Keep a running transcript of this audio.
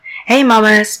Hey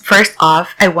mamas! First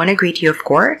off, I want to greet you, of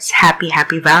course. Happy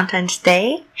Valentine's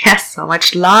Day. Yes, so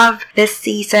much love this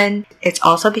season. It's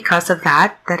also because of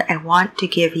that I want to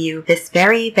give you this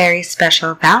very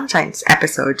special Valentine's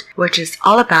episode, which is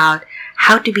all about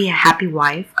how to be a happy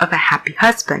wife of a happy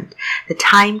husband. The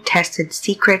time-tested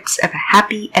secrets of a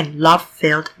happy and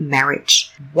love-filled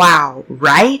marriage. Wow,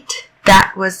 right?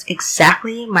 That was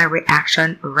exactly my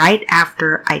reaction right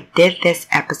after I did this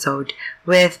episode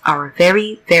with our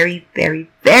very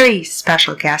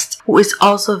special guest who is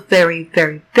also very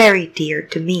dear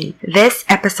to me. This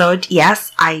episode,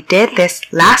 yes, I did this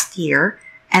last year,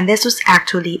 and this was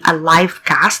actually a live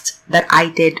cast that I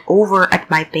did over at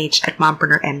my page at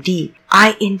Mompreneur MD.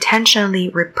 I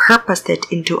intentionally repurposed it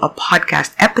into a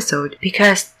podcast episode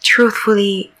because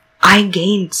truthfully, I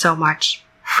gained so much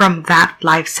from that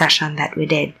live session that we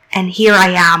did. And here I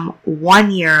am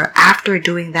 1 year after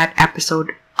doing that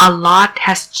episode. A lot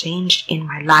has changed in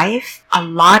my life. A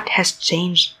lot has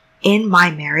changed in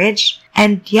my marriage.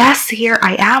 And yes, here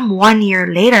I am 1 year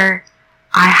later.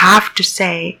 I have to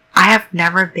say, I have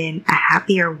never been a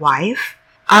happier wife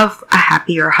of a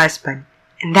happier husband.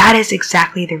 And that is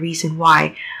exactly the reason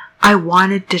why I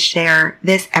wanted to share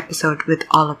this episode with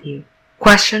all of you.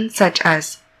 Questions such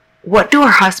as, what do our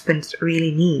husbands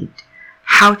really need?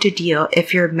 How to deal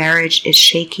if your marriage is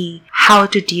shaky? How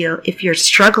to deal if you're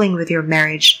struggling with your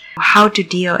marriage? How to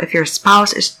deal if your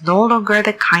spouse is no longer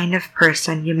the kind of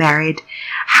person you married?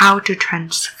 How to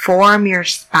transform your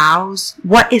spouse?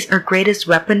 What is our greatest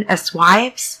weapon as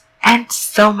wives? And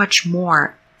so much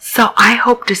more. So I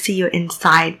hope to see you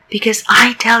inside because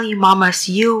I tell you mamas,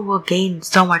 you will gain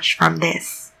so much from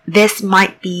this. This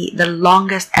might be the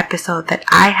longest episode that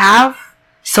I have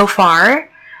so far,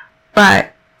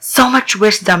 but so much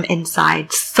wisdom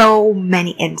inside, so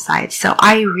many insights. So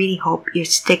I really hope you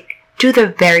stick to the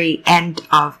very end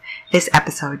of this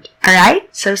episode. Alright?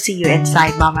 So see you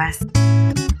inside, mamas.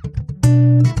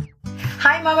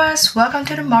 Hi mamas! Welcome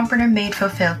to the Mompreneur Made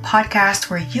Fulfilled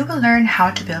podcast, where you will learn how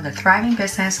to build a thriving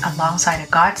business alongside a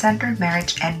God-centered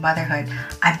marriage and motherhood.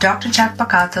 I'm Dr. Jack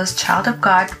Bacaltos, child of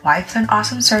God, wife to an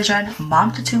awesome surgeon,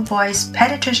 mom to 2 boys,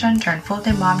 pediatrician turned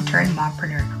full-time mom turned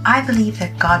mompreneur. I believe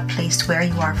that God placed where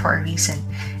you are for a reason.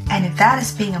 And if that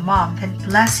is being a mom, then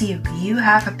bless you. You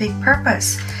have a big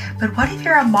purpose. But what if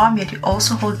you're a mom yet you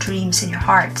also hold dreams in your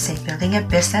heart, say building a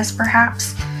business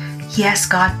perhaps? Yes,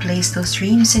 God placed those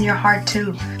dreams in your heart too.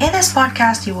 In this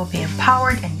podcast, you will be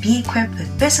empowered and be equipped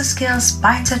with business skills,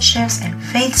 mindset shifts, and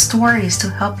faith stories to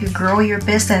help you grow your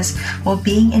business while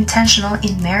being intentional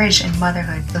in marriage and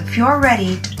motherhood. So if you're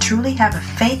ready to truly have a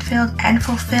faith-filled and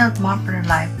fulfilled mompreneur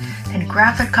life, then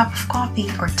grab a cup of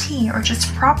coffee or tea or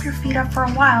just prop your feet up for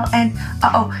a while and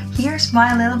here's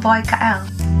my little boy Kael.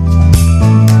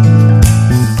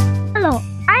 Hello,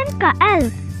 I'm Kael.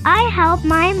 I help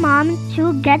my mom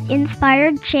to get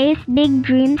inspired, chase big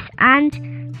dreams,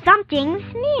 and some things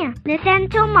new. Listen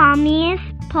to Mommy's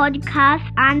podcast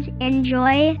and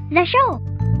enjoy the show.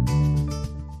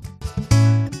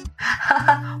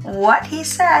 What he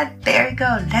said. There you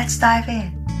go. Let's dive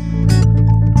in.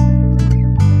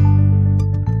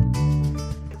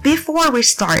 Before we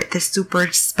start this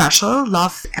super special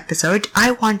love episode,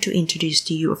 I want to introduce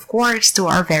to you, of course, to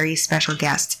our very special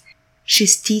guest.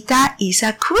 She's Tita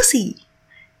Isa Kusi.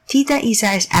 Tita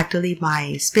Isa is actually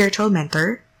my spiritual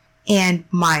mentor and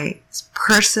my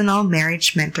personal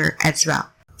marriage mentor as well.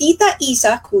 Tita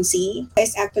Isa Kusi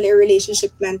is actually a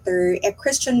relationship mentor, a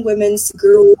Christian women's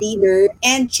group leader,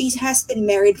 and she has been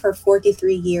married for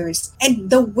 43 years. And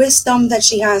the wisdom that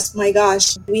she has, my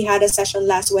gosh, we had a session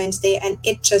last Wednesday and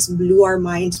it just blew our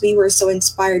minds. We were so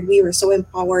inspired. We were so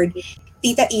empowered.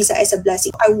 Tita Isa is a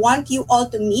blessing. I want you all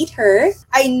to meet her.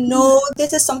 I know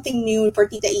this is something new for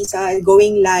Tita Isa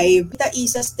going live. Tita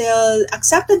Isa still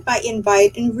accepted my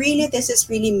invite, and really this is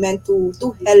really meant to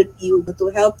help you, to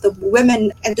help the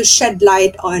women and to shed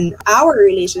light on our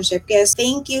relationship. Yes,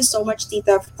 thank you so much,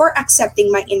 Tita, for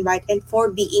accepting my invite and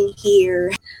for being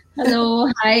here.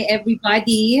 Hello, hi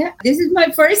everybody. This is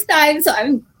my first time, so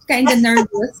I'm kind of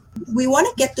nervous. We want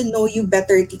to get to know you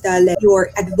better, Tita, like your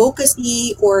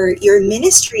advocacy or your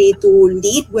ministry to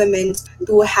lead women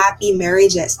to happy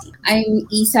marriages. I'm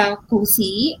Isa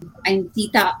Kusi. I'm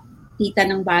Tita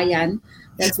ng Bayan.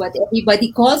 That's what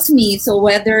everybody calls me. So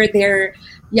whether they're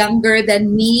younger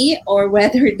than me or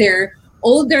whether they're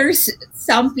older,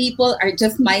 some people are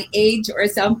just my age or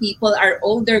some people are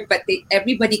older, but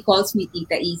everybody calls me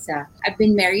Tita Isa. I've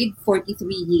been married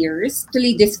 43 years,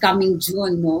 actually this coming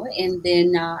June, no? And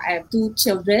then I have 2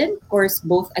 children, of course,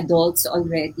 both adults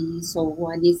already. So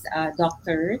one is a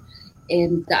doctor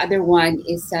and the other one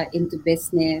is into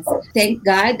business. Thank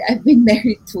God I've been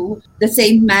married to the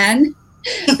same man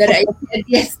that I said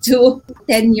yes to.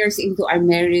 10 years into our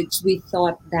marriage, we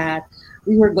thought that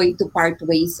we were going to part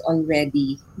ways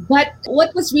already. But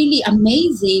what was really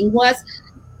amazing was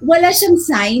wala siyang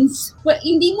signs.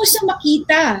 Hindi mo siya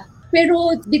makita.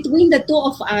 Pero between the two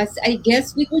of us, I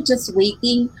guess we were just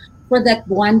waiting for that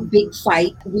one big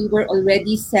fight. We were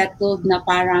already settled na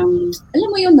parang, alam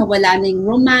mo yun, nawala na yung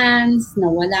romance,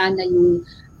 nawala na yung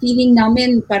feeling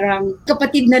namin parang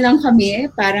kapatid na lang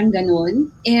kami, parang ganun.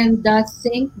 And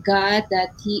thank God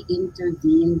that He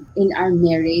intervened in our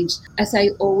marriage. As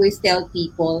I always tell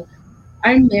people,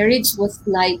 our marriage was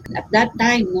like, at that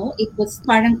time, no, it was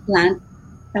parang plant,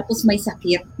 tapos may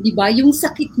sakit. Diba? Yung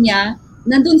sakit niya,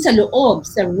 nandun sa loob,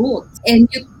 sa roots. And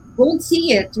you won't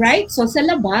see it, right? So sa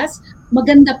labas,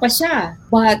 maganda pa siya.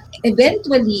 But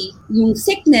eventually, yung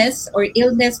sickness or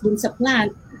illness dun sa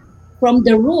plant, from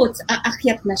the roots,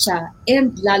 aakyat na siya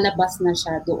and lalabas na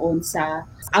siya doon sa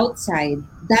outside.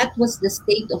 That was the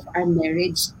state of our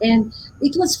marriage. And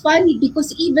it was funny because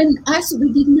even us,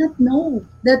 we did not know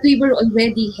that we were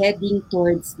already heading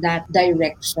towards that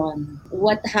direction.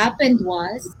 What happened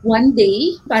was, one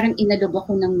day, parang inalog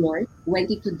ako ng Lord, went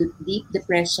into the deep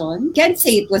depression. Can't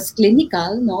say it was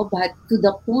clinical, no, but to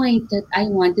the point that I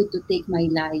wanted to take my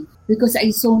life because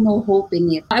I saw no hope in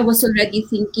it. I was already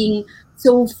thinking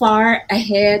so far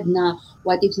ahead na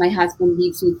what if my husband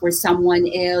leaves me for someone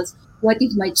else? What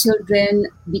if my children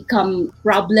become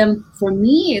problem for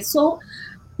me? So,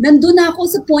 nandun na ako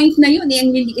sa point na yun.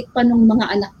 Ang liliit pa ng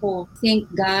mga anak ko.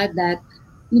 Thank God that,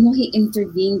 He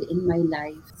intervened in my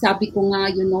life. Sabi ko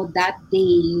nga, that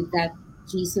day that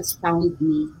Jesus found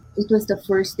me, it was the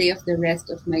first day of the rest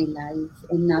of my life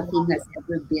and nothing has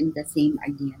ever been the same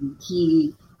again.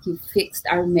 He fixed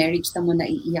our marriage. Tamo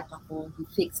naiiyak ako. He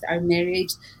fixed our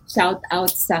marriage. Shout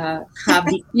out sa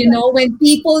hubby. When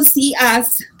people see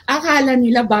us, akala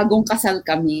nila bagong kasal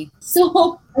kami.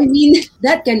 So,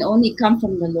 that can only come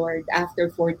from the Lord after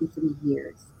 43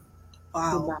 years.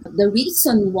 Wow. The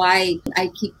reason why I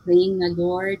keep praying the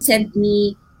Lord, send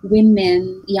me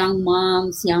women, young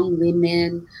moms, young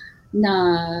women,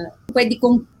 na pwede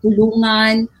kong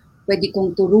tulungan, pwede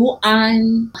kong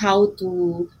turuan how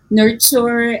to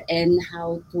nurture and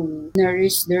how to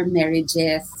nourish their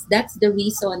marriages. That's the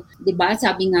reason, di ba?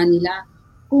 Sabi nga nila,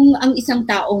 kung ang isang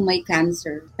tao may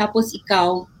cancer, tapos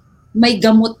ikaw may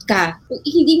gamot ka,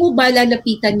 hindi mo ba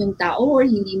lalapitan yung tao or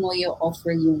hindi mo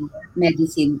i-offer yung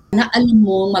medicine na alam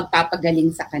mo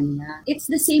magpapagaling sa kanya? It's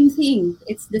the same thing.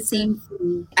 It's the same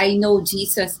thing. I know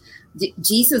Jesus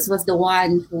was the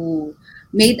one who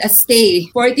made us stay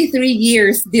 43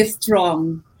 years this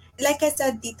strong. Like I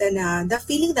said, Tita Na, the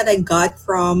feeling that I got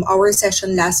from our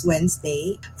session last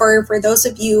Wednesday, for those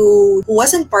of you who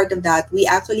wasn't part of that, we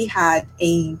actually had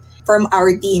from our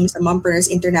team, sa Mompreneurs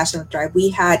International Tribe, we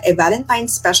had a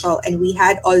Valentine's special and we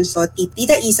had also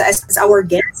Tita Isa as our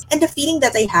guest. And the feeling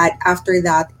that I had after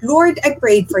that, Lord, I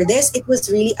prayed for this. It was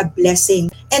really a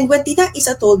blessing. And when Tita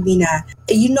Isa told me na,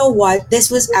 you know what, this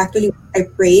was actually what I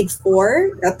prayed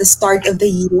for at the start of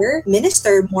the year,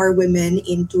 minister more women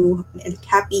into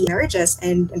happy marriages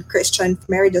and Christian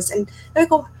marriages. And I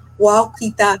go, wow,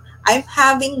 Tita, I'm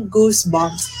having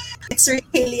goosebumps. It's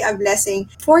really a blessing.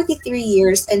 43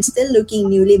 years and still looking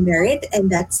newly married,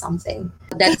 and that's something.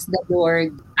 That's the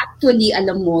Lord. Actually,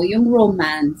 alam mo, yung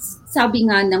romance, sabi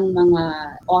nga ng mga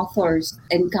authors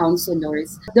and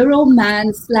counselors, the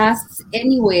romance lasts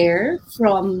anywhere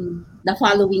from the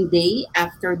following day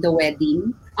after the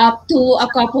wedding up to a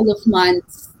couple of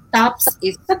months. Tops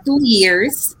is 2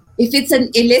 years. If it's an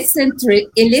illicit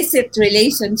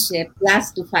relationship,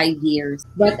 lasts to 5 years.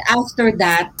 But after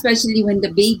that, especially when the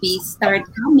babies start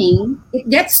coming, it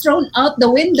gets thrown out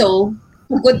the window.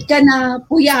 Pagod ka na,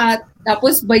 puyat.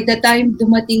 Tapos by the time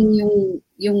dumating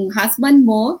yung husband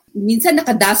mo, minsan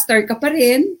naka-duster ka pa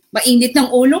rin, mainit ng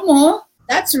ulo mo.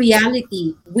 That's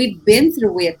reality. We've been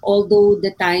through it. Although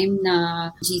the time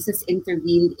na Jesus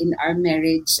intervened in our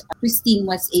marriage, Christine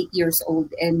was 8 years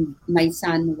old and my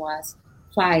son was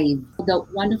 5.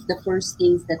 One of the first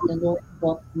things that the Lord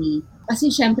taught me,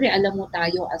 kasi syempre alam mo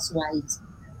tayo as wives,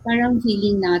 parang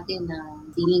feeling natin na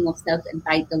feeling of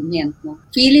self-entitlement, no?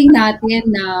 Feeling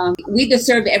natin na we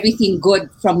deserve everything good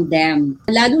from them.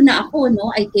 Lalo na ako,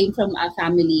 no? I came from a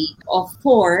family of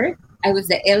 4. I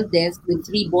was the eldest with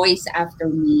 3 boys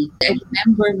after me. I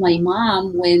remember my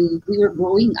mom, when we were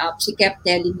growing up, she kept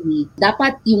telling me,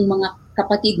 dapat yung mga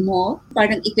kapatid mo,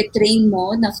 parang ite-train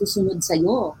mo na susunod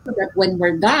sa'yo. So that when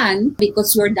we're gone,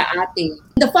 because you're the ate.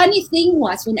 The funny thing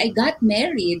was, when I got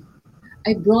married,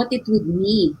 I brought it with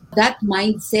me, that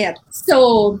mindset.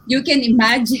 So you can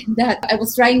imagine that I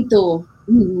was trying to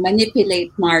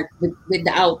manipulate Mark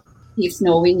without his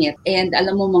knowing it. And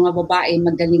alam mo mga babae,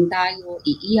 magaling tayo,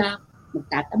 iiyak,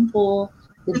 magtatampo.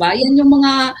 Diba? Yan yung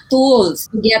mga tools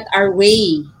to get our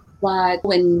way. But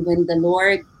when the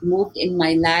Lord moved in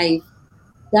my life,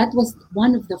 that was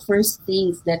one of the first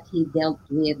things that He dealt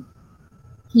with.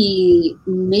 He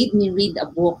made me read a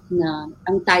book na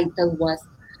ang title was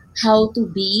How to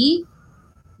Be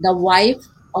the Wife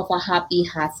of a Happy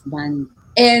Husband.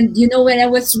 And you know, when I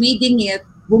was reading it,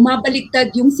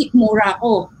 bumabaliktad yung sikmura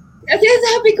ko. Kasi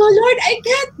sabi ko, Lord, I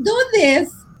can't do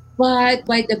this. But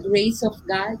by the grace of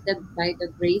God,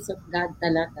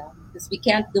 talaga, because we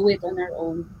can't do it on our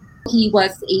own, He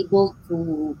was able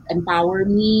to empower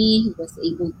me. He was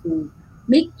able to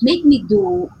make me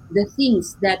do the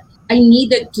things that I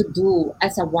needed to do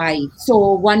as a wife. So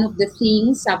one of the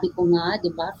things, sabi ko nga,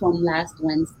 di ba, from last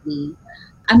Wednesday,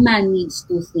 a man needs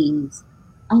two things.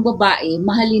 Ang babae,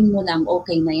 mahalin mo lang,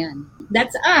 okay na yan.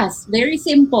 That's us. Very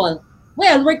simple.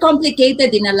 Well, we're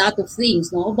complicated in a lot of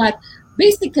things, no? But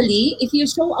basically, if you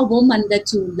show a woman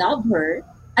that you love her,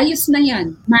 ayos na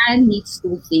yan. Man needs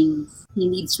two things. He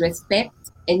needs respect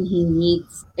and he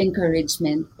needs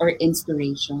encouragement or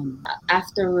inspiration.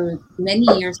 After many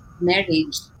years of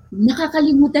marriage,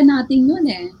 nakakalimutan natin yun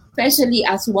eh. Especially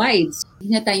as wives.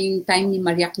 Hindi na tayong time ni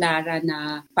Maria Clara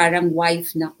na parang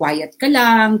wife na quiet ka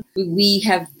lang. We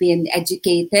have been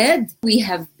educated. We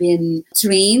have been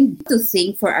trained to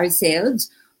think for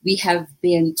ourselves. We have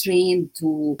been trained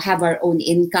to have our own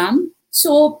income.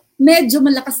 So, medyo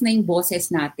malakas na yung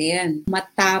boses natin.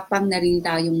 Matapang na rin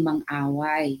tayong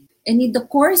mang-away. And in the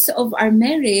course of our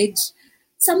marriage,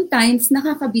 sometimes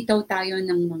nakakabitaw tayo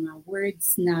ng mga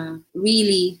words na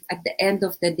really, at the end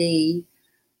of the day,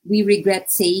 we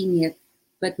regret saying it,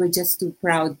 but we're just too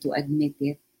proud to admit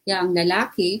it. Kaya ang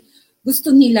lalaki, gusto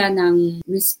nila ng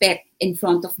respect in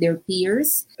front of their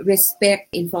peers, respect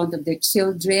in front of their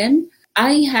children.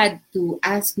 I had to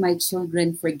ask my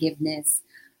children forgiveness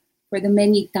for the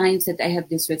many times that I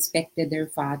have disrespected their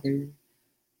father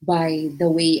by the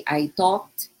way I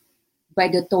talked, by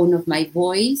the tone of my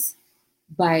voice,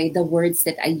 by the words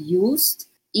that I used,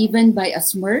 even by a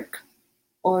smirk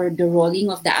or the rolling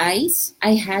of the eyes.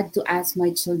 I had to ask my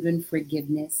children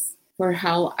forgiveness for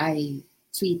how I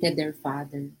treated their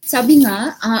father. Sabi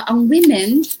nga, ang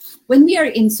women, when we are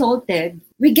insulted,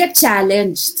 we get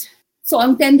challenged. So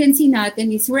ang tendency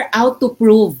natin is we're out to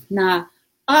prove na,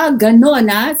 ganon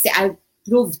I'll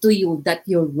prove to you that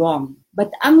you're wrong.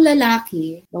 But ang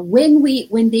lalaki,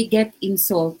 when they get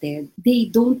insulted, they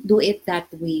don't do it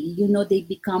that way. You know, they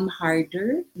become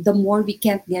harder. The more we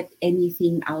can't get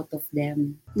anything out of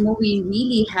them. You know, we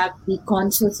really have to be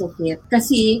conscious of it.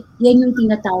 Kasi yan yung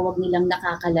tinatawag nilang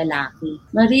nakakalalaki.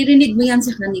 Maririnig mo yan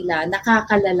sa kanila,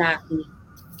 nakakalalaki.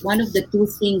 One of the two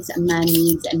things a man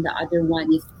needs and the other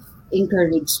one is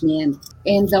encouragement.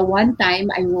 And the one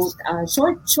time I wrote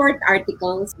short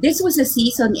articles. This was a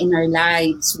season in our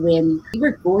lives when we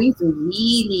were going through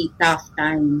really tough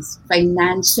times.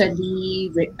 Financially,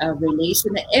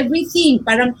 relational, everything,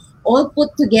 parang all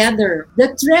put together.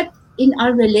 The threat in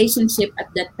our relationship at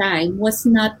that time was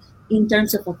not in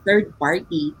terms of a third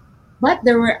party, but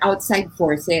there were outside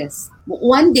forces.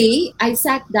 One day, I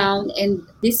sat down and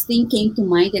this thing came to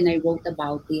mind and I wrote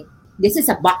about it. This is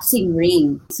a boxing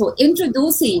ring. So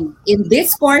introducing in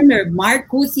this corner,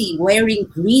 Mark Cusi wearing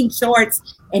green shorts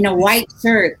and a white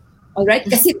shirt. Alright?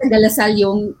 Kasi tagalasal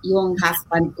yung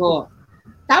husband ko.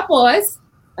 Tapos,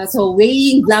 so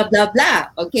weighing blah, blah,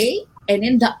 blah. Okay? And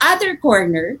in the other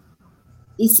corner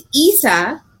is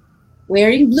Isa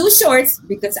wearing blue shorts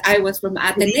because I was from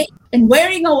Ateneo and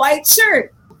wearing a white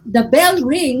shirt. The bell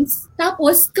rings.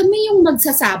 Tapos kami yung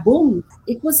magsasabong.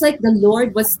 It was like the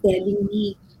Lord was telling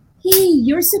me, hey,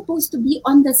 you're supposed to be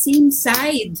on the same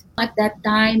side. At that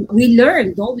time, we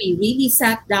learned, no? We really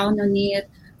sat down on it.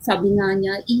 Sabi nga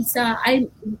niya, Isa,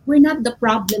 we're not the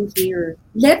problem here.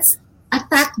 Let's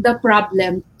attack the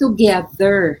problem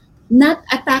together. Not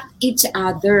attack each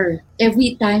other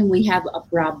every time we have a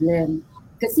problem.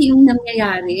 Kasi yung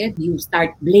nangyayari, you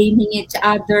start blaming each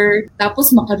other. Tapos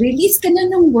makarelease ka na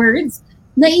ng words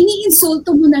na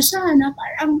iniinsulto mo na siya na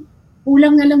parang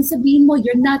kulang na lang sabihin mo,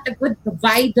 you're not a good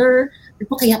provider.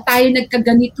 Kaya tayo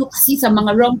nagkaganito kasi sa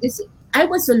mga wrong decisions. I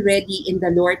was already in the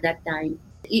Lord that time.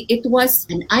 It was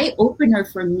an eye-opener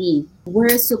for me.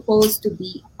 We're supposed to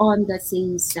be on the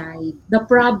same side. The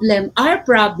problem, our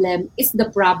problem is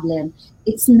the problem.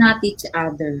 It's not each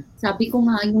other. Sabi ko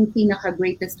nga, yung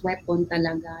pinaka-greatest weapon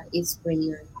talaga is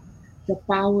prayer. the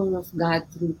power of God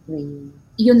through prayer.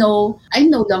 You know, I'm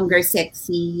no longer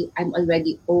sexy. I'm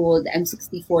already old. I'm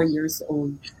 64 years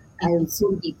old. I'll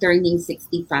soon be turning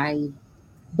 65.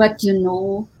 But you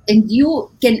know, and you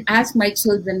can ask my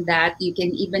children that. You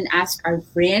can even ask our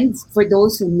friends, for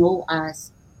those who know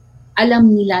us.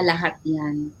 Alam nila lahat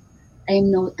yan.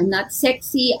 I'm not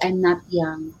sexy, I'm not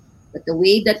young. But the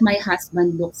way that my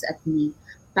husband looks at me,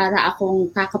 para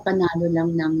akong kakapanalo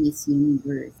lang ng Miss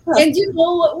Universe. And you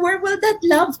know, where will that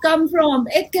love come from?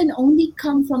 It can only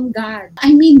come from God.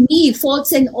 I mean, me,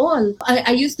 faults and all.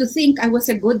 I used to think I was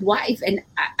a good wife, and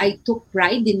I took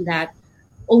pride in that.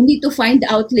 Only to find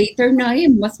out later na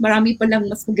mas marami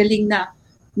palang mas magaling na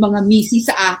mga misi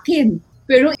sa akin.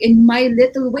 Pero in my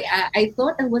little way, I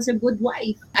thought I was a good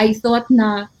wife. I thought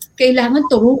na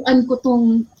kailangan turuan ko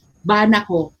tong bana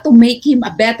ko to make him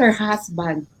a better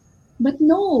husband. But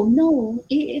no,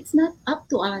 it's not up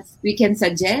to us. We can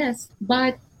suggest,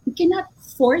 but we cannot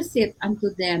force it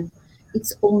unto them.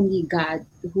 It's only God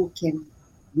who can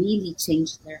really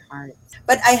change their hearts.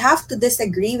 But I have to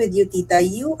disagree with you, Tita.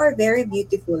 You are very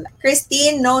beautiful.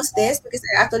 Christine knows this because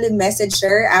I actually messaged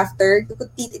her after.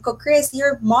 Tita ko, Chris,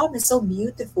 your mom is so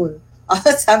beautiful.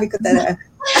 Sabi ko talaga.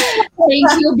 Thank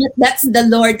you, but that's the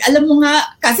Lord. Alam mo nga,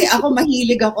 kasi ako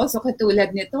mahilig ako sa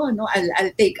katulad nito, no?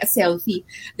 I'll take a selfie,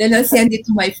 then I'll send it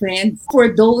to my friends. For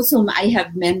those whom I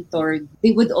have mentored,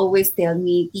 they would always tell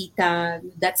me, Tita,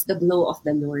 that's the glow of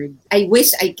the Lord. I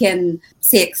wish I can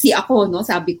sexy ako, no?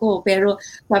 Sabi ko, pero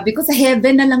sabi ko sa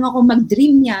heaven na lang ako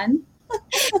mag-dream yan.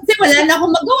 Kasi wala na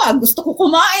akong magawa. Gusto ko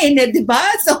kumain, di ba?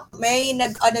 So, may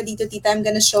dito, Tita, I'm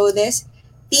gonna show this.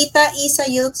 Tita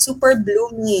Isa, you look super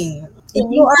blooming.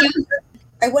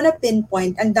 I want to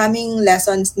pinpoint, ang daming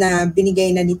lessons na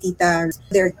binigay na ni Tita.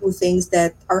 There are two things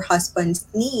that our husbands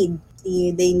need.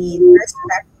 They need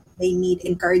respect, they need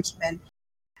encouragement.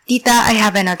 Tita, I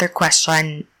have another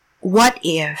question. What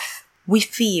if we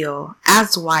feel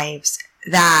as wives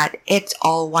that it's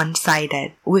all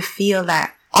one-sided? We feel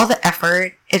that all the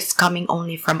effort is coming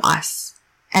only from us,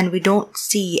 and we don't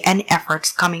see any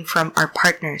efforts coming from our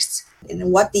partners.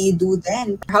 And what do you do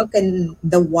then? How can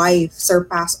the wife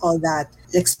surpass all that?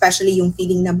 Especially yung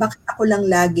feeling na bakit ako lang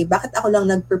lagi? Bakit ako lang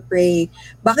nagpe-pray?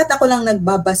 Bakit ako lang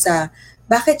nagbabasa?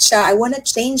 Bakit siya? I wanna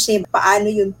change him.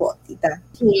 Paano yun po, Tita?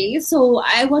 Okay, so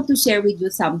I want to share with you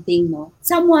something, no?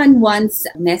 Someone once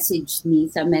messaged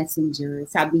me sa messenger.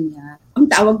 Sabi niya,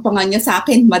 ang tawag pa nga niya sa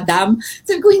akin, madam.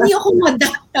 Sabi ko, hindi ako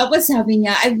madam. Tapos sabi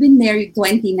niya, I've been married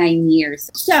 29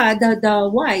 years. Siya, the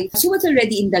wife, she was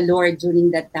already in the Lord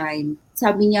during that time.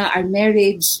 Sabi niya, our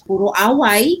marriage, puro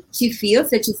away. She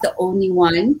feels that she's the only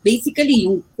one. Basically,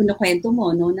 yung kunakwento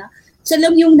mo, no, na siya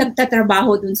lang yung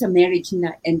nagtatrabaho dun sa marriage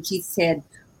na, and she said,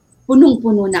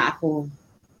 punong-puno na ako.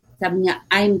 Sabi niya,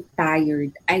 I'm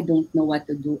tired. I don't know what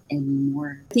to do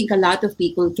anymore. I think a lot of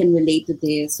people can relate to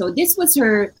this. So this was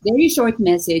her very short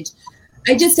message.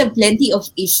 I just have plenty of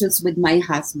issues with my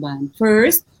husband.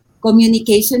 First,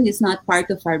 communication is not part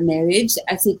of our marriage,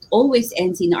 as it always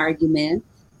ends in argument.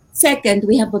 Second,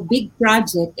 we have a big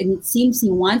project and it seems he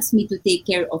wants me to take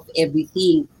care of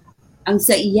everything. Ang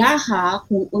sa iyaha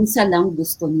kung unsa lang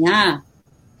gusto niya.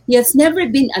 He has never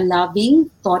been a loving,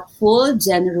 thoughtful,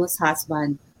 generous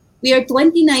husband. We are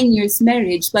 29 years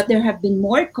marriage, but there have been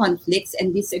more conflicts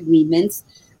and disagreements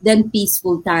than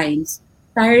peaceful times.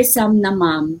 Tiresome na,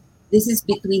 ma'am. This is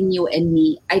between you and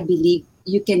me. I believe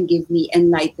you can give me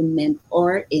enlightenment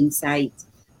or insight.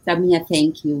 Sabi niya,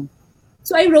 thank you.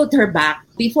 So I wrote her back.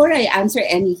 Before I answer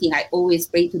anything, I always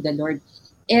pray to the Lord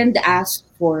and ask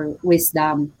for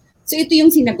wisdom. So ito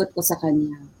yung sinagot ko sa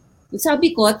kanya.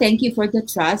 Sabi ko, thank you for the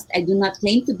trust. I do not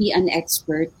claim to be an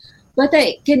expert, but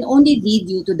I can only lead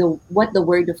you to what the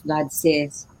Word of God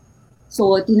says.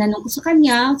 So tinanong ko sa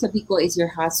kanya, sabi ko, is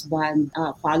your husband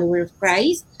a follower of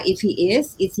Christ? If he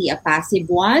is he a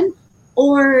passive one?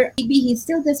 Or maybe he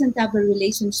still doesn't have a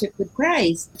relationship with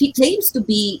Christ. If he claims to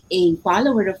be a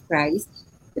follower of Christ,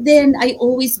 then I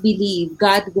always believe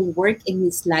God will work in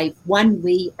his life one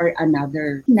way or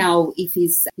another. Now, if he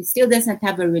still doesn't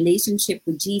have a relationship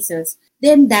with Jesus,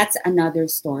 then that's another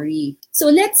story.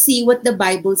 So let's see what the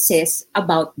Bible says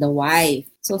about the wife.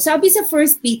 So sabi sa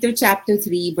 1 Peter chapter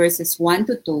 3 verses 1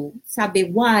 to 2, sabi,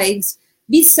 wives,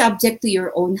 be subject to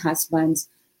your own husbands,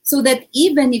 so that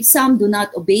even if some do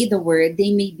not obey the word,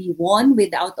 they may be won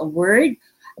without a word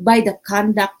by the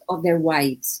conduct of their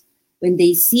wives, when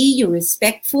they see you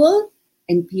respectful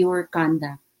and pure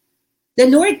conduct. The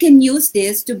Lord can use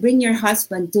this to bring your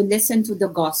husband to listen to the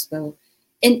gospel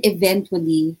and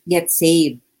eventually get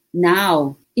saved.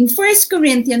 Now, In 1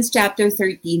 Corinthians chapter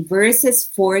 13, verses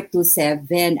 4 to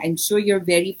 7, I'm sure you're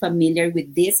very familiar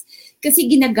with this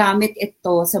kasi ginagamit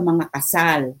ito sa mga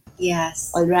kasal. Yes.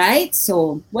 Alright?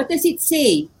 So, what does it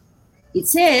say?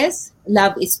 It says,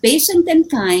 love is patient and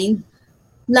kind.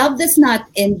 Love does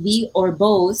not envy or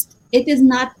boast. It is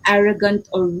not arrogant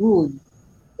or rude.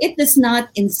 It does not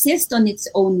insist on its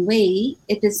own way.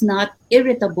 It is not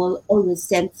irritable or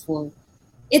resentful.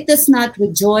 It does not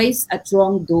rejoice at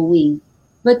wrongdoing,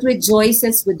 but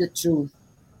rejoices with the truth.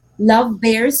 Love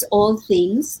bears all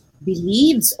things,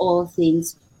 believes all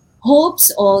things, hopes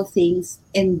all things,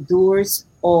 endures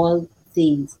all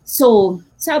things. So,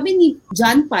 sabi ni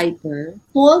John Piper,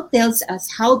 Paul tells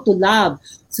us how to love.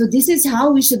 So this is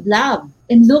how we should love.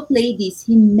 And look, ladies,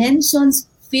 he mentions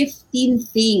 15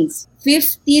 things.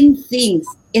 15 things.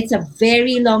 It's a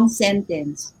very long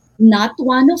sentence. Not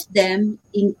one of them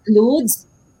includes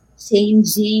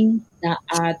changing the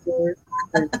other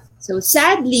person. So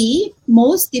sadly,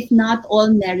 most if not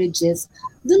all marriages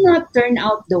do not turn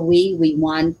out the way we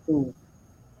want to.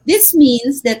 This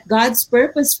means that God's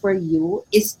purpose for you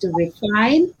is to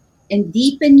refine and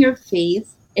deepen your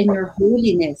faith and your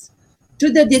holiness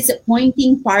through the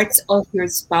disappointing parts of your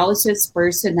spouse's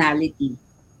personality.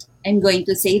 I'm going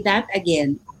to say that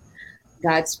again.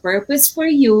 God's purpose for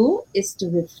you is to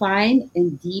refine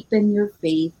and deepen your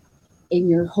faith and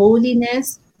your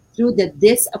holiness through the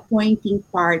disappointing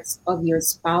parts of your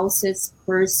spouse's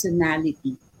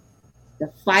personality.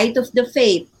 The fight of the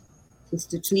faith is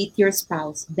to treat your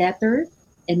spouse better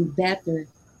and better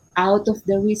out of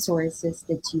the resources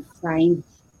that you find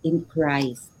in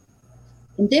Christ.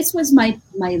 And this was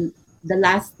the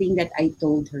last thing that I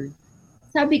told her.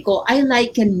 Sabi ko, I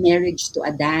liken marriage to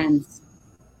a dance.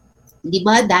 Di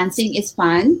ba? Dancing is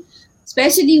fun,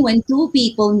 especially when two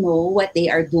people know what they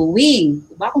are doing.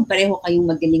 Di ba? Kung pareho kayong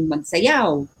magaling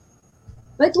magsayaw.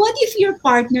 But what if your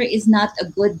partner is not a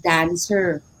good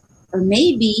dancer? Or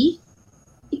maybe,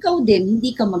 ikaw din,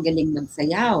 hindi ka magaling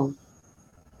magsayaw.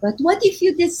 But what if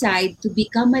you decide to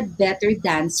become a better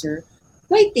dancer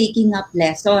by taking up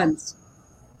lessons?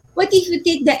 What if you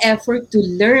take the effort to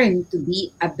learn to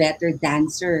be a better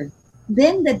dancer?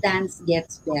 Then the dance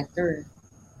gets better.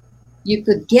 You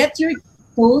could get your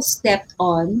toes stepped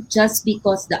on just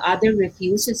because the other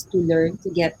refuses to learn to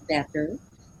get better.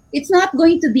 It's not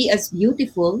going to be as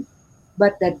beautiful,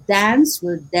 but the dance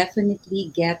will definitely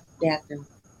get better.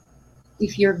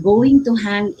 If you're going to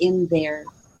hang in there,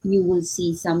 you will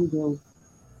see some growth.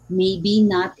 Maybe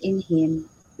not in him,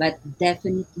 but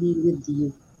definitely with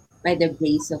you, by the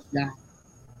grace of God.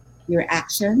 Your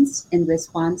actions and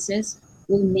responses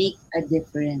will make a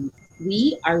difference.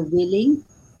 We are willing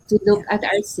to look at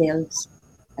ourselves,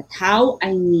 at how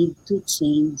I need to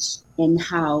change and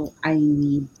how I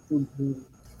need to grow.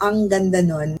 Ang ganda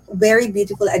nun. Very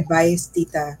beautiful advice,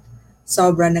 tita.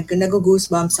 Sobra,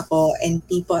 nag-goosebumps ako,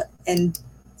 and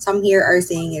some here are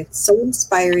saying it's so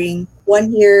inspiring. One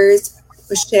here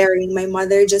was sharing, my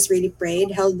mother just really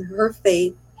prayed, held her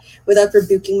faith without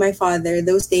rebuking my father.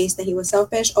 Those days that he was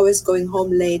selfish, always going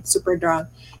home late, super drunk.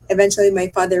 Eventually, my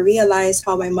father realized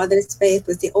how my mother's faith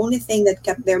was the only thing that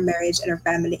kept their marriage and her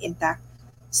family intact.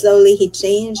 Slowly, he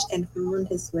changed and found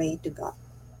his way to God.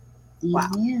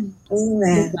 Wow. Amen.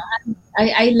 Amen. Diba?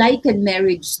 I liken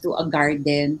marriage to a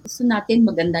garden. Gusto natin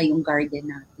maganda yung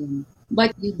garden natin.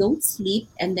 But you don't sleep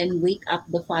and then wake up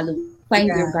the following, find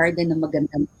your garden na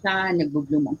maganda siya,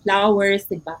 nag-bloom ang flowers,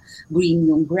 diba? Green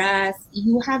yung grass.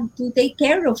 You have to take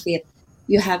care of it.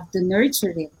 You have to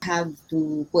nurture it. You have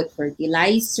to put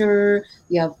fertilizer.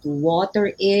 You have to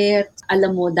water it.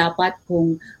 Alam mo dapat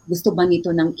kung gusto ba nito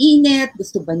ng init,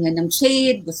 gusto ba niya ng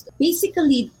shade.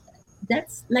 Basically,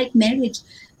 that's like marriage.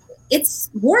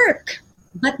 It's work,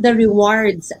 but the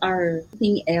rewards are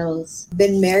something else.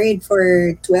 Been married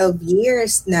for 12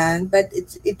 years na, but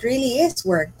it really is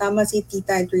work. Tama si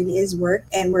tita, it really is work,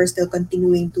 and we're still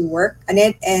continuing to work on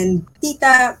it. And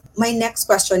tita, my next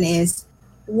question is,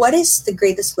 what is the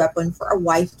greatest weapon for a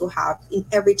wife to have in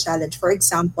every challenge? For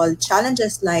example,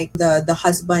 challenges like the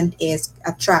husband is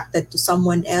attracted to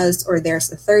someone else, or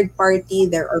there's a third party,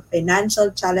 there are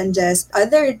financial challenges,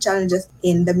 other challenges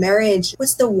in the marriage.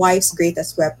 What's the wife's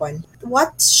greatest weapon?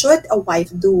 What should a wife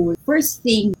do? First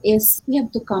thing is we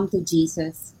have to come to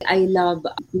Jesus. I love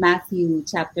Matthew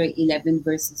chapter 11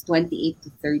 verses 28 to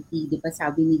 30. Di ba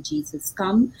sabi ni Jesus,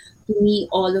 "Come to me,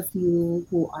 all of you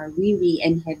who are weary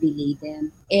and heavy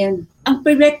laden." And ang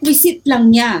prerequisite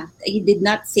lang niya, he did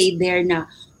not say there na,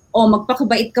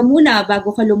 magpakabait ka muna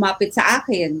bago ka lumapit sa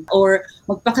akin. Or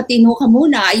magpakatino ka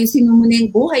muna, ayusin mo muna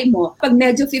yung buhay mo. Pag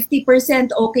medyo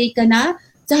 50% okay ka na,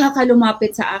 Saka ka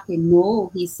lumapit sa akin.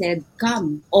 No, he said,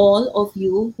 come, all of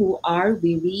you who are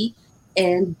weary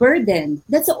and burdened.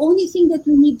 That's the only thing that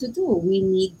we need to do. We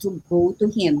need to go to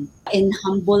him and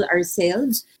humble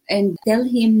ourselves and tell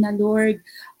him na, Lord,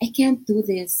 I can't do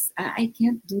this. I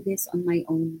can't do this on my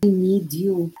own. I need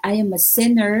you. I am a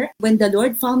sinner. When the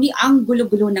Lord found me, ang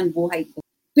gulo-gulo ng buhay ko.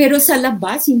 Pero sa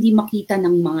labas, hindi makita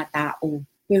ng mga tao.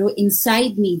 Pero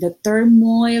inside me, the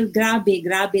turmoil, grabe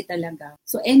talaga.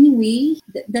 So anyway,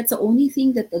 that's the only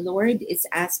thing that the Lord is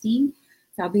asking.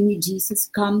 Sabi ni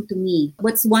Jesus, come to me.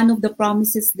 What's one of the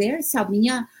promises there? Sabi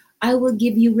niya, I will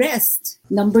give you rest.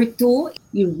 Number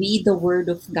 2, you read the Word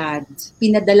of God.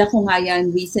 Pinadala ko nga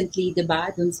yan recently,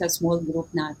 diba? Dun sa small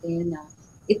group natin.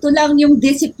 Ito lang yung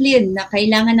discipline na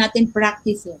kailangan natin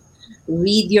practice.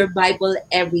 Read your Bible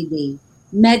every day.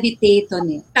 Meditate on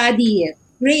it. Study it.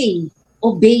 Pray.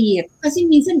 Obey it. Kasi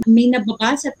minsan may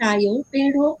nababasa tayo,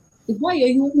 pero, diba,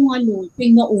 ayoko nga Lord, siya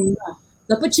mauna.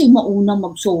 Dapat siya mauna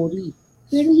mag-sorry.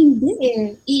 Pero hindi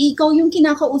Ikaw yung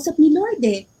kinakausap ni Lord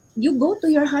You go to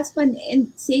your husband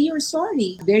and say you're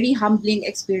sorry. Very humbling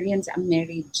experience ang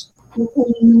marriage.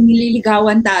 Kung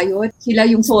nililigawan tayo, sila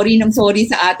yung sorry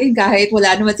sa atin kahit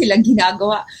wala naman silang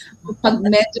ginagawa. Pag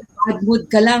medyo bad mood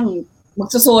ka lang,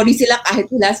 magsasorry sila kahit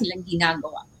wala silang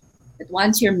ginagawa. But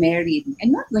once you're married,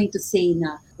 I'm not going to say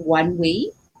na one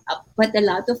way, but a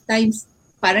lot of times,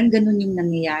 parang ganun yung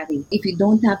nangyayari. If you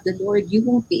don't have the Lord, you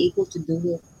won't be able to do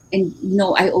it. And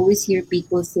I always hear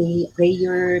people say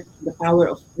prayer, the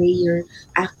power of prayer.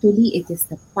 Actually, it is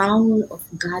the power of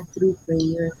God through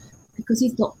prayer because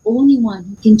He's the only one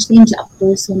who can change a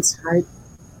person's heart.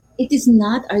 It is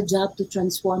not our job to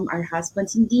transform our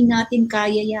husbands. Hindi natin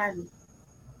kaya yan.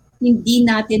 Hindi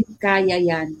natin kaya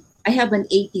yan. I have an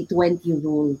 80-20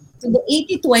 rule. So the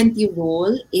 80-20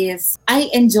 rule is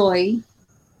I enjoy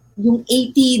yung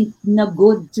 80 na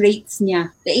good traits niya.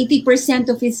 The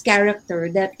 80% of his character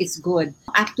that is good.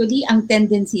 Actually, ang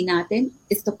tendency natin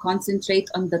is to concentrate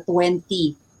on the 20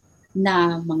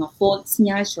 na mga faults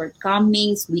niya,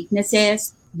 shortcomings,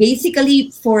 weaknesses. Basically,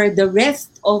 for the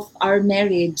rest of our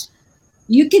marriage,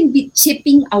 you can be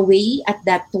chipping away at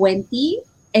that 20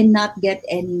 and not get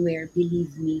anywhere,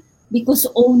 believe me. Because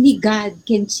only God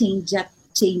can change that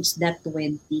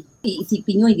 20.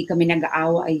 Iisipin nyo, hindi kami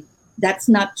nag-aaway.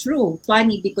 That's not true.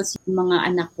 Funny because yung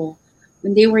mga anak ko,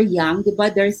 when they were young,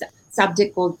 diba, there's a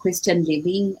subject called Christian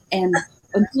living. And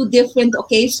on 2 different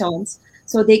occasions,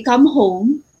 so they come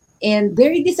home and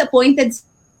very disappointed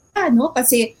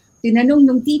kasi tinanong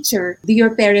ng teacher, do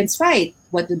your parents fight?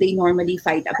 What do they normally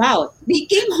fight about? They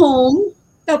came home,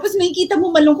 tapos may kita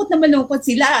mo malungkot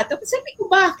sila. Tapos sabi ko,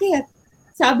 bakit?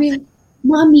 Sabi,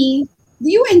 Mommy, do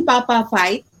you and Papa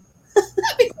fight?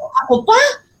 Sabi ko, ako pa?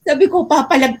 Sabi ko,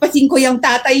 papalagpasin ko yung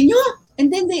tatay nyo.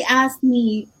 And then they asked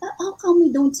me, how come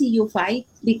we don't see you fight?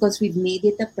 Because we've made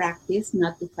it a practice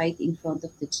not to fight in front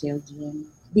of the children.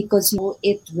 Because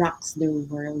it rocks their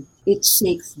world. It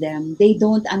shakes them. They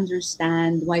don't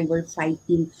understand why we're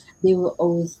fighting. They will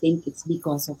always think it's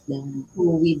because of them.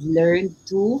 So we've learned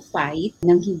to fight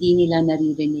nang hindi nila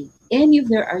naririnig. And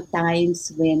if there are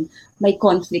times when may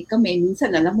conflict kami,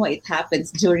 minsan alam mo, it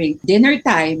happens during dinner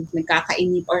time,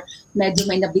 nagkakainip or medyo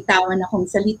may nabitawan akong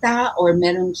salita or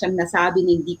meron siyang nasabi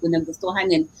na hindi ko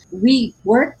nagustuhan. And we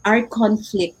work our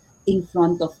conflict in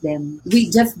front of them. We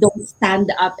just don't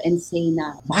stand up and say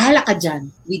na, bahala ka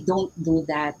dyan. We don't do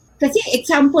that. Kasi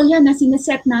example yan na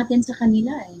sinaset natin sa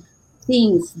kanila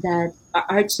Things that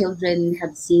our children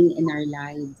have seen in our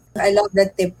lives. I love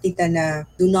that tip, Tita, na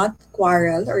do not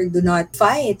quarrel or do not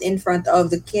fight in front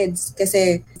of the kids.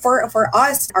 Kasi for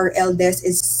us, our eldest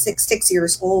is 6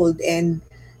 years old. And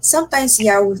sometimes,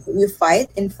 we fight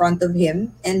in front of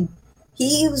him. And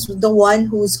he was the one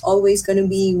who's always gonna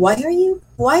be, why are you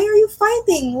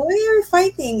fighting? Why are you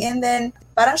fighting? And then,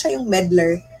 parang siya yung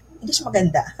meddler. Hindi siya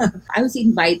maganda. I was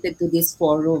invited to this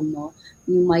forum,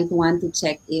 You might want to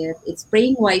check it. It's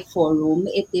Praying Wife Forum.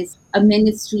 It is a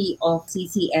ministry of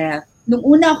CCF. Nung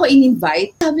una ako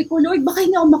in-invite, sabi ko, Lord, baka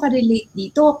hindi ako makarelate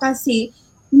dito kasi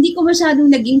hindi ko masyadong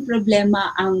naging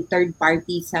problema ang third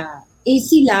party sa...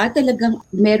 sila talagang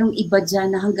merong iba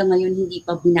dyan na hanggang ngayon hindi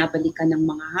pa binabalikan ng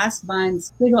mga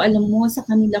husbands. Pero alam mo, sa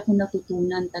kanila ko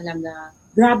natutunan talaga.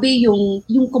 Grabe yung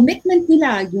commitment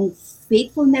nila, yung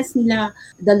faithfulness nila.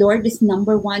 The Lord is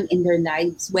number 1 in their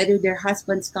lives. Whether their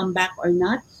husbands come back or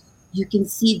not, you can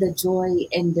see the joy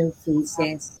in their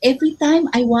faces. Every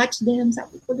time I watch them,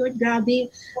 sabi ko, Lord,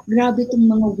 grabe itong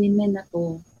mga women na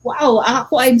to. Wow,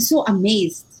 I'm so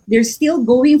amazed. They're still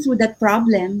going through that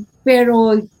problem,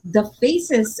 pero the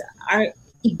faces are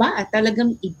iba,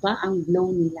 talagang iba ang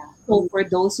glow nila. So for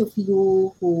those of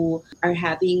you who are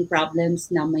having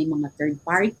problems na may mga third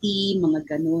party, mga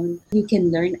ganun, you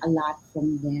can learn a lot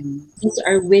from them. These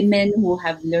are women who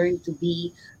have learned to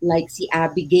be like si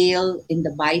Abigail in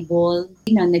the Bible,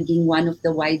 na naging one of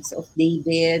the wives of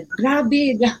David.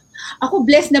 Grabe, ako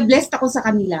blessed na blessed ako sa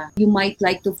kanila. You might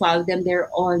like to follow them. They're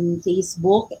on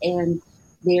Facebook and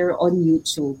they're on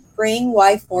YouTube. Praying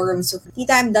wife forum. So,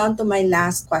 Tita, I'm down to my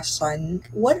last question.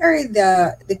 What are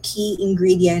the key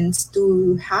ingredients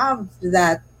to have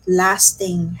that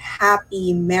lasting,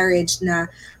 happy marriage na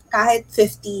kahit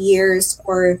 50 years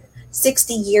or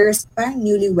 60 years, parang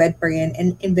newlywed pa rin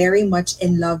and very much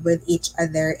in love with each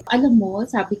other? Alam mo,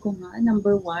 sabi ko nga,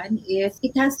 number one is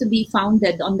it has to be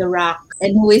founded on the rock.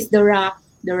 And who is the rock?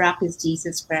 The rock is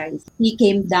Jesus Christ. He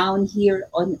came down here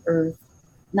on earth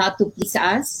not to please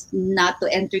us, not to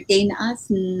entertain us,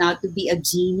 not to be a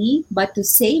genie, but to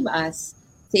save us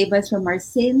from our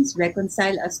sins,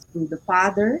 reconcile us to the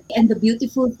Father. And the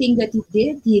beautiful thing that he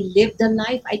did, he lived the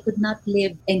life I could not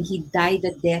live, and he died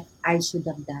the death I should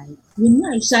have died. Yun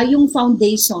nga, siya yung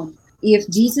foundation. If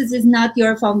Jesus is not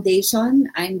your foundation,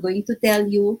 I'm going to tell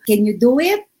you, can you do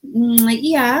it?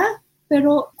 Yeah.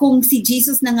 Pero kung si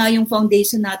Jesus na nga yung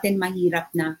foundation natin,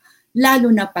 mahirap na.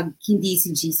 Lalo na pag hindi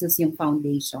si Jesus yung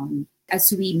foundation. As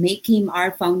we make Him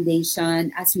our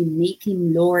foundation, as we make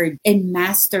Him Lord and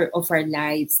Master of our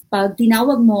lives. Pag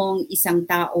tinawag mo ang isang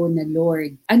tao na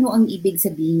Lord, ano ang ibig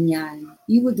sabihin niyan?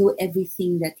 You will do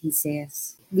everything that He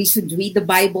says. We should read the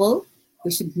Bible.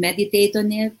 We should meditate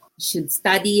on it. We should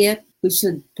study it. We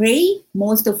should pray.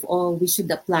 Most of all, we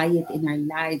should apply it in our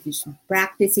lives. We should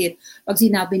practice it. Pag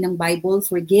sinabi ng Bible,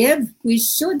 forgive, we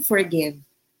should forgive.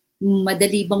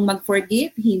 Madali bang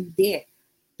mag-forgive? Hindi.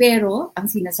 Pero, ang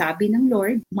sinasabi ng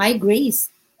Lord, my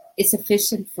grace is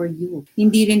sufficient for you.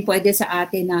 Hindi rin pwede sa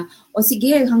atin na, o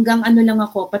sige, hanggang ano lang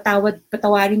ako,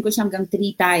 patawarin ko siya hanggang 3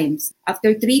 times.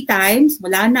 After 3 times,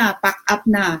 wala na, pack up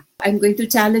na. I'm going to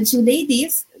challenge you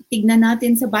ladies, tignan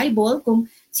natin sa Bible kung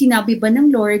sinabi ba ng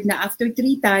Lord na after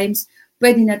 3 times,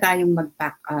 pwede na tayong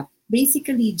mag-pack up.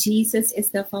 Basically, Jesus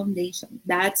is the foundation.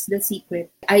 That's the secret.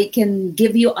 I can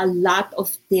give you a lot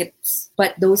of tips,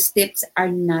 but those tips are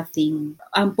nothing.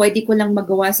 Pwede ko lang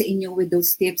magawa sa inyo with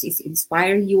those tips is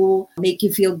inspire you, make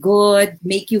you feel good,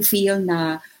 make you feel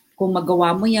na kung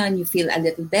magawa mo yan, you feel a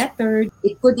little better.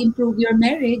 It could improve your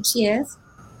marriage, yes.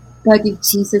 But if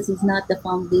Jesus is not the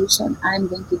foundation,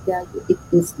 I'm going to tell you, it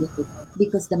is difficult.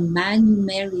 Because the man you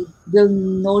married will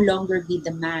no longer be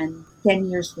the man 10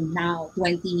 years from now,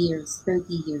 20 years,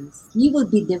 30 years. He will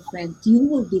be different. You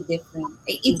will be different.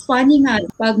 It's funny nga,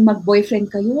 pag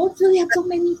mag-boyfriend kayo, oh, you have so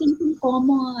many things in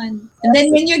common. And then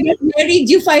when you get married,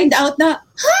 you find out na,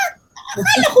 ha?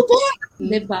 Akala ko ba?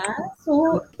 Diba?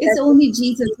 So, it's only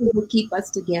Jesus who will keep us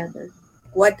together.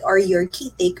 What are your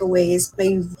key takeaways?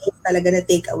 May talaga na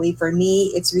takeaway for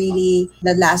me. It's really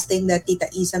the last thing that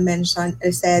Tita Isa mentioned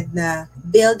or said na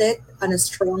build it on a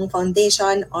strong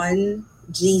foundation on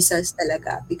Jesus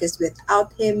talaga. Because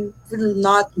without Him, it will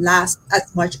not last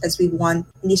as much as we want.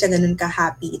 Hindi siya ganun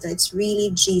ka-happy. It's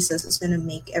really Jesus who's gonna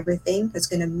make everything.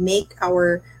 That's gonna make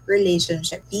our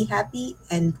relationship be happy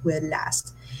and will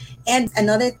last. And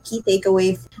another key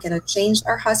takeaway, cannot change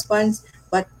our husbands,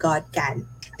 but God can.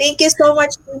 Thank you so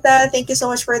much, Tita. Thank you so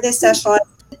much for this session.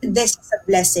 This is a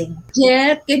blessing.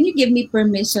 Jet, can you give me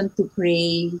permission to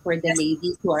pray for the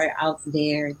ladies who are out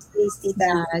there? Please,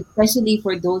 Tita. Especially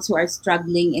for those who are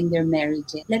struggling in their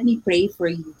marriages. Let me pray for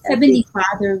you. Heavenly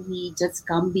Father, we just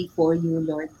come before you,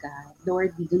 Lord God.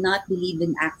 Lord, we do not believe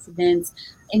in accidents.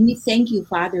 And we thank you,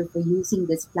 Father, for using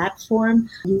this platform,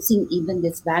 using even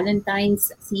this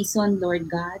Valentine's season, Lord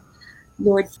God.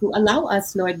 Lord, to allow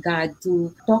us, Lord God, to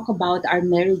talk about our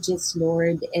marriages,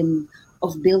 Lord, and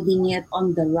of building it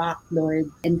on the rock, Lord,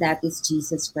 and that is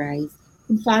Jesus Christ.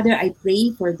 And Father, I pray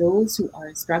for those who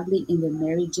are struggling in their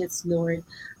marriages, Lord.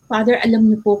 Father, alam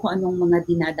niyo po kung anong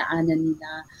mga dinadaanan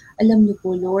nila. Alam niyo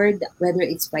po, Lord, whether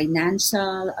it's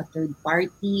financial, a third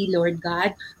party, Lord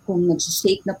God, kung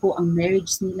nag-shake na po ang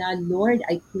marriage nila, Lord,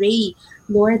 I pray,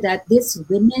 Lord, that these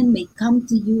women may come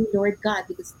to you, Lord God,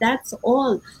 because that's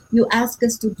all you ask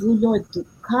us to do, Lord, to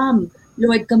come.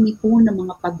 Lord, kami po na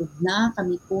mga pagod na,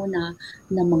 kami po na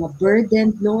mga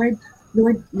burdened, Lord.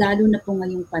 Lord, lalo na po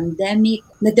ngayong pandemic,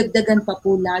 nadagdagan pa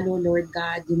po lalo, Lord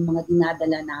God, yung mga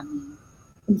dinadala namin.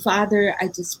 And Father,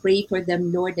 I just pray for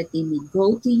them, Lord, that they may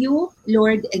go to you,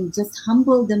 Lord, and just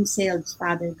humble themselves,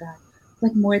 Father God.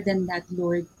 But more than that,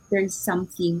 Lord, there is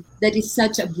something that is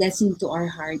such a blessing to our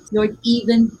hearts. Lord,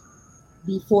 even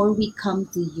before we come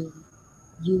to you,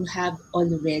 you have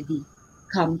already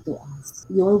come to us.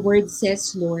 Your word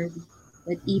says, Lord,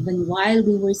 that even while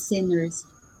we were sinners,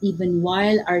 even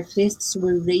while our fists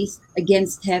were raised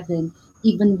against heaven,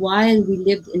 even while we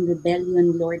lived in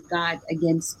rebellion, Lord God,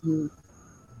 against you,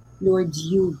 Lord,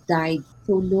 you died.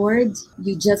 So, Lord,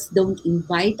 you just don't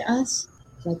invite us,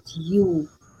 but you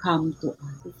come to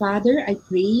us. Father, I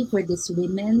pray for these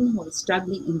women who are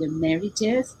struggling in their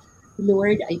marriages.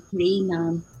 Lord, I pray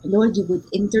na, Lord, you would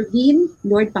intervene.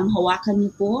 Lord, panghawakan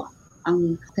niyo po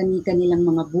ang kanilang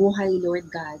mga buhay, Lord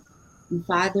God. And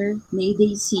Father, may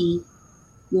they see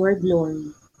your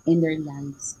glory in their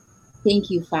lives. Thank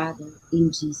you, Father, in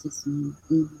Jesus' name.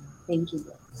 Amen. Thank you,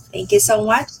 Lord. Thank you so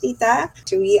much, Tita.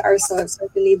 We are so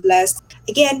certainly blessed.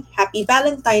 Again, happy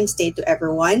Valentine's Day to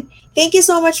everyone. Thank you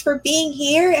so much for being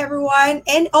here, everyone.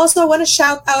 And also, I want to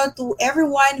shout out to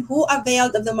everyone who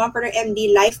availed of the Mompreneur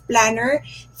MD Life Planner.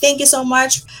 Thank you so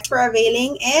much for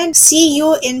availing, and see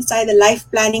you inside the life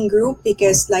planning group,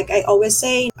 because like I always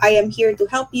say, I am here to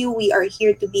help you. We are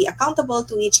here to be accountable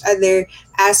to each other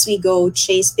as we go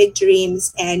chase big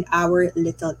dreams and our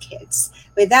little kids.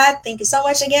 With that, thank you so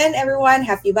much again, everyone.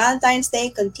 Happy Valentine's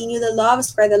Day. Continue the love,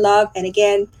 spread the love. And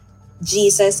again,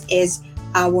 Jesus is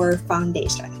our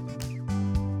foundation.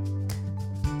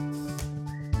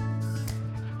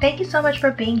 Thank you so much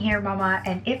for being here, Mama.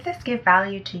 And if this gave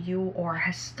value to you or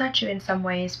has touched you in some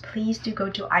ways, please do go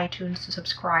to iTunes to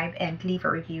subscribe and leave a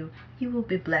review. You will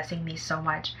be blessing me so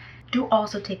much. Do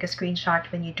also take a screenshot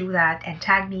when you do that and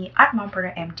tag me at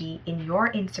MompreneurMD in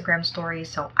your Instagram story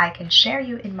so I can share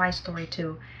you in my story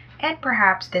too. And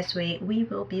perhaps this way we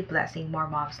will be blessing more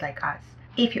moms like us.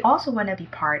 If you also want to be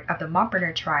part of the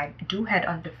Mompreneur tribe, do head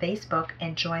on to Facebook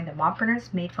and join the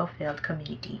Mompreneurs Made Fulfilled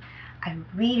community. I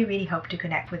really hope to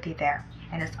connect with you there.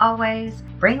 And as always,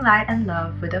 bring light and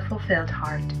love with a fulfilled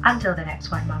heart. Until the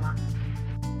next one, Mama.